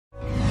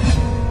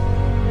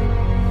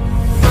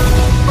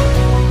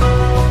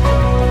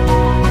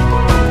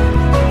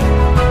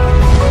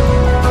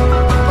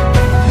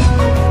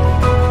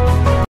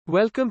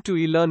Welcome to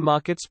eLearn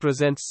Markets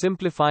presents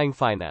Simplifying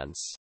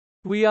Finance.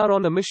 We are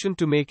on a mission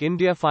to make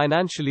India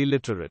financially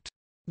literate.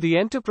 The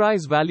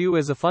enterprise value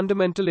is a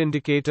fundamental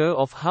indicator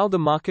of how the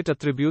market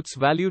attributes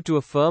value to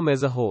a firm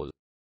as a whole.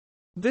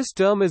 This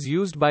term is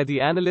used by the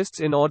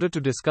analysts in order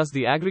to discuss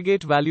the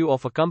aggregate value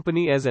of a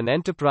company as an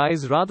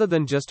enterprise rather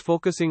than just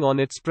focusing on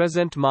its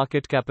present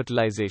market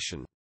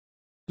capitalization.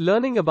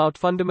 Learning about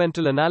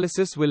fundamental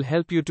analysis will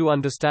help you to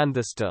understand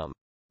this term.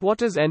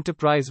 What is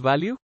enterprise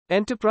value?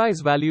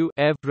 Enterprise value,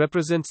 EV,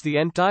 represents the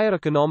entire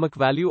economic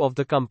value of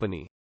the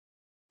company.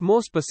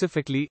 More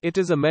specifically, it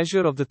is a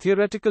measure of the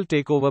theoretical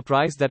takeover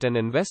price that an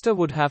investor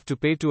would have to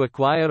pay to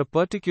acquire a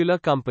particular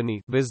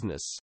company,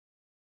 business.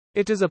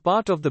 It is a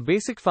part of the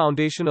basic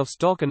foundation of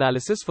stock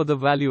analysis for the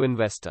value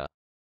investor.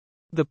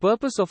 The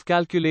purpose of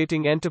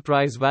calculating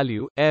enterprise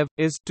value, EV,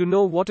 is to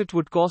know what it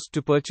would cost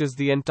to purchase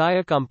the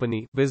entire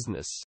company,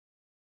 business.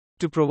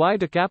 To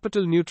provide a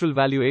capital-neutral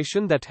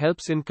valuation that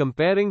helps in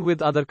comparing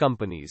with other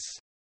companies.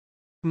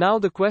 Now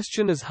the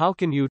question is, how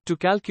can you to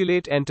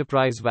calculate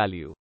enterprise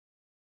value?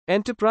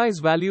 Enterprise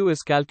value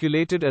is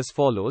calculated as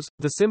follows.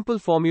 The simple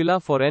formula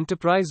for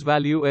enterprise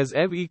value is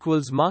EV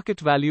equals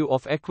market value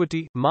of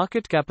equity,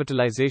 market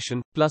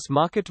capitalization, plus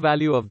market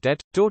value of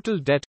debt, total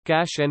debt,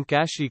 cash and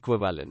cash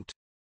equivalent.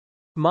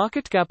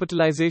 Market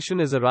capitalization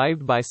is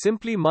arrived by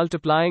simply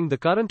multiplying the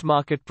current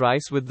market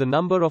price with the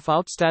number of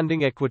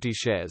outstanding equity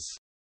shares.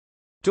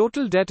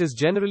 Total debt is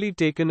generally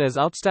taken as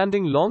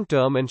outstanding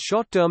long-term and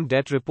short-term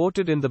debt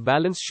reported in the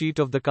balance sheet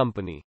of the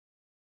company.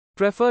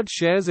 Preferred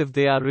shares, if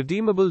they are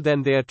redeemable,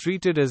 then they are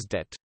treated as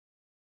debt.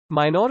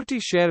 Minority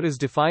share is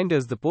defined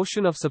as the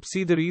portion of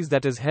subsidiaries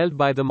that is held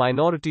by the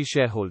minority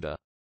shareholder.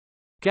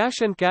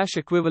 Cash and cash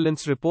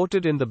equivalents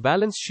reported in the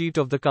balance sheet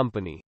of the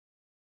company.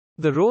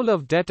 The role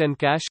of debt and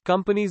cash.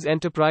 Company's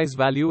enterprise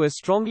value is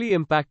strongly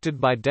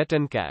impacted by debt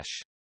and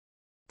cash.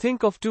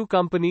 Think of two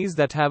companies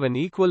that have an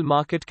equal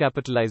market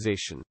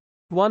capitalization.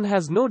 One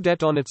has no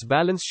debt on its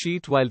balance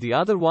sheet while the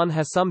other one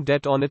has some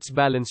debt on its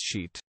balance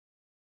sheet.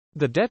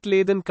 The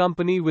debt-laden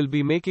company will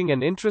be making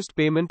an interest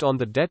payment on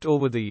the debt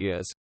over the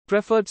years.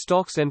 Preferred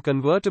stocks and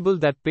convertible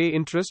that pay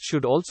interest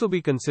should also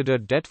be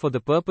considered debt for the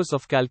purpose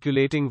of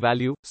calculating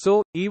value.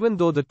 So, even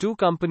though the two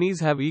companies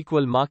have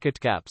equal market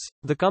caps,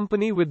 the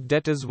company with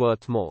debt is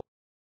worth more.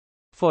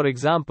 For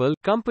example,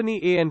 Company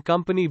A and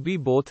Company B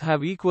both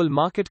have equal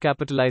market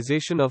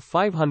capitalization of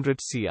 500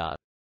 crore.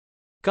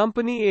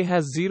 Company A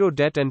has 0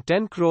 debt and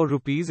 10 crore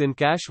rupees in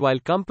cash while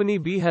Company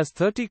B has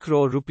 30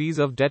 crore rupees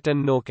of debt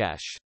and no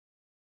cash.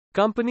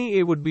 Company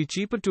A would be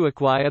cheaper to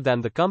acquire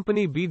than the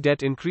Company B.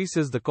 Debt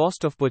increases the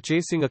cost of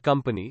purchasing a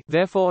company,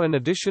 therefore an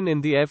addition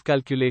in the EV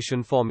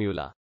calculation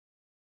formula.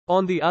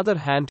 On the other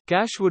hand,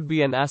 cash would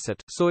be an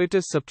asset, so it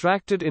is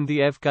subtracted in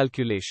the EV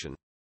calculation.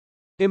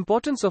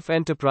 Importance of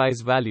enterprise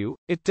value.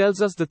 It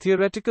tells us the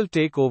theoretical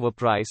takeover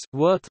price,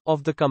 worth,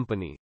 of the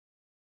company.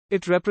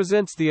 It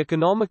represents the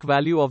economic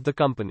value of the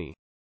company.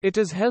 It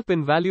is help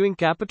in valuing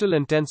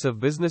capital-intensive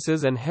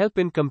businesses and help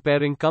in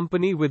comparing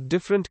company with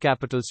different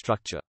capital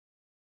structure.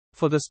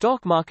 For the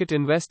stock market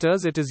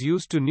investors, it is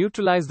used to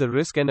neutralize the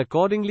risk and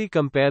accordingly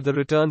compare the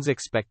returns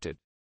expected.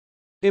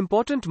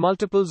 Important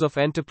multiples of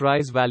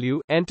enterprise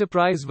value.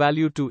 Enterprise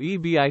value to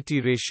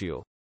EBIT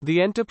ratio. The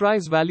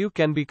enterprise value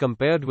can be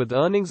compared with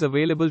earnings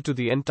available to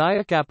the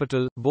entire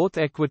capital, both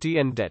equity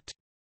and debt.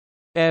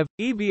 EV,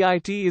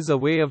 EBIT is a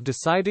way of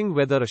deciding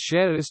whether a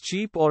share is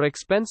cheap or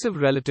expensive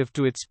relative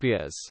to its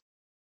peers.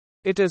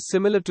 It is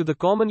similar to the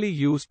commonly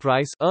used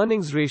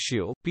price-earnings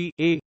ratio,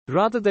 PA.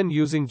 Rather than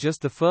using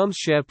just the firm's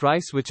share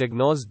price which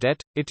ignores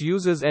debt, it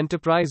uses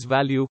enterprise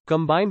value,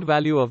 combined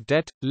value of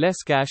debt,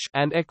 less cash,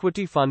 and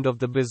equity fund of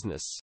the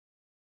business.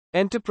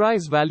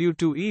 Enterprise value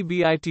to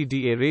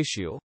EBITDA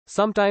ratio.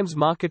 Sometimes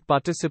market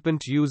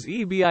participants use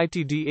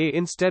EBITDA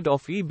instead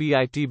of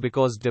EBIT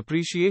because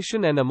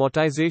depreciation and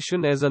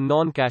amortization is a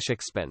non-cash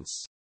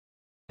expense.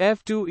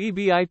 EV to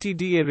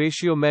EBITDA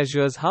ratio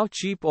measures how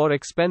cheap or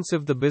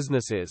expensive the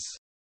business is.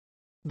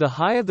 The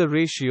higher the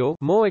ratio,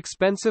 more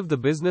expensive the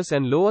business,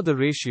 and lower the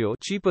ratio,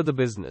 cheaper the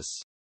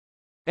business.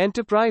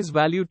 Enterprise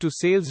value to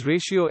sales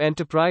ratio.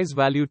 Enterprise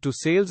value to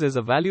sales is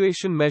a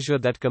valuation measure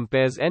that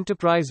compares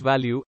enterprise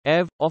value,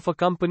 EV, of a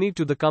company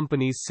to the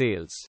company's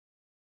sales.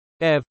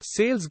 EV,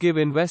 sales give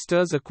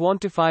investors a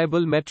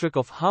quantifiable metric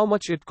of how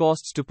much it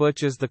costs to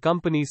purchase the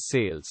company's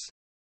sales.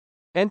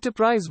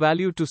 Enterprise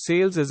value to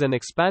sales is an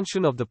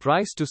expansion of the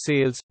price to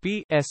sales,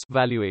 PS,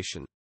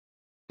 valuation.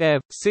 EV,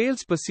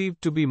 sales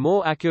perceived to be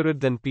more accurate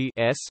than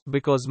PS,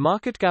 because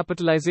market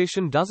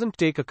capitalization doesn't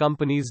take a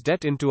company's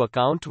debt into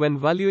account when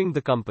valuing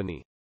the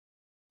company.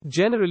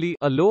 Generally,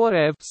 a lower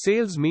EV,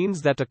 sales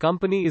means that a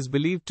company is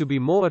believed to be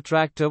more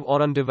attractive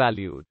or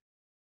undervalued.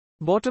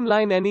 Bottom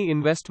line, any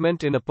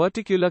investment in a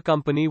particular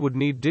company would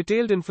need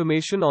detailed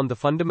information on the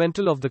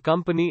fundamental of the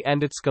company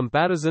and its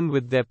comparison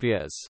with their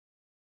peers.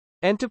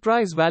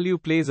 Enterprise value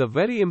plays a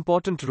very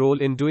important role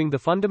in doing the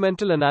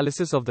fundamental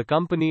analysis of the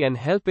company and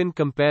help in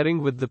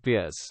comparing with the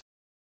peers.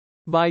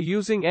 By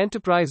using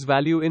enterprise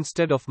value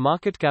instead of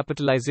market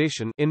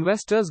capitalization,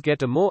 investors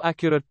get a more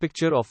accurate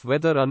picture of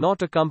whether or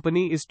not a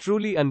company is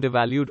truly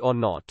undervalued or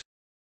not.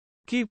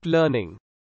 Keep learning.